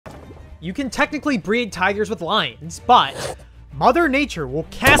You can technically breed tigers with lions, but Mother Nature will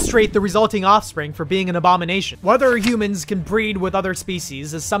castrate the resulting offspring for being an abomination. Whether humans can breed with other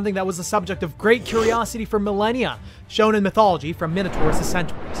species is something that was the subject of great curiosity for millennia, shown in mythology from minotaurs to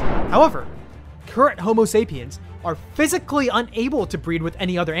centaurs. However, current Homo sapiens are physically unable to breed with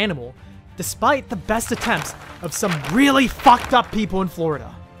any other animal, despite the best attempts of some really fucked up people in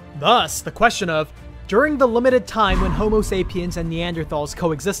Florida. Thus, the question of, during the limited time when Homo sapiens and Neanderthals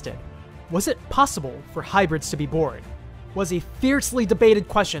coexisted, was it possible for hybrids to be born, was a fiercely debated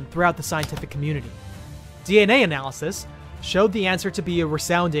question throughout the scientific community. DNA analysis showed the answer to be a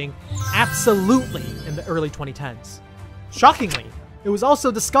resounding absolutely in the early 2010s. Shockingly, it was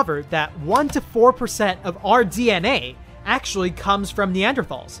also discovered that 1 to 4% of our DNA actually comes from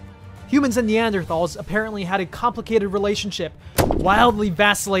Neanderthals. Humans and Neanderthals apparently had a complicated relationship, wildly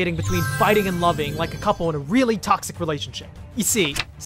vacillating between fighting and loving like a couple in a really toxic relationship. You see,